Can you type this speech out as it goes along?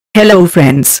Hello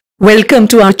friends, welcome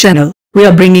to our channel. We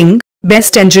are bringing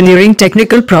best engineering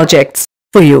technical projects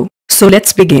for you. So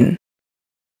let's begin.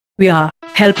 We are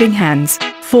helping hands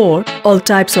for all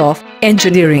types of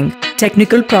engineering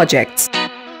technical projects.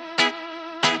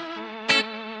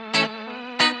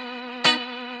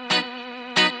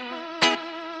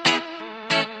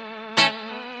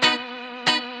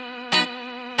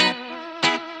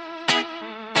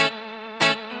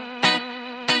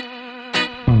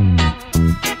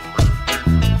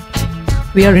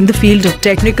 We are in the field of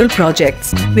technical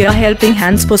projects. We are helping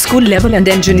hands for school level and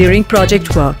engineering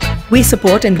project work. We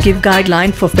support and give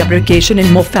guideline for fabrication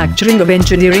and manufacturing of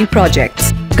engineering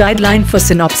projects, guideline for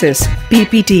SYNOPSIS,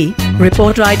 PPT,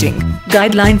 report writing,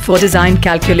 guideline for design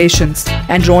calculations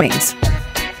and drawings.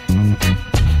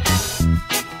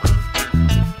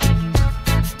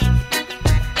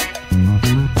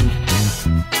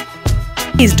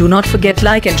 Please do not forget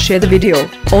like and share the video.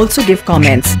 Also give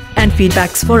comments and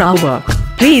feedbacks for our work.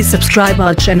 Please subscribe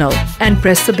our channel and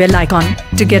press the bell icon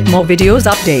to get more videos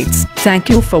updates. Thank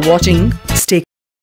you for watching.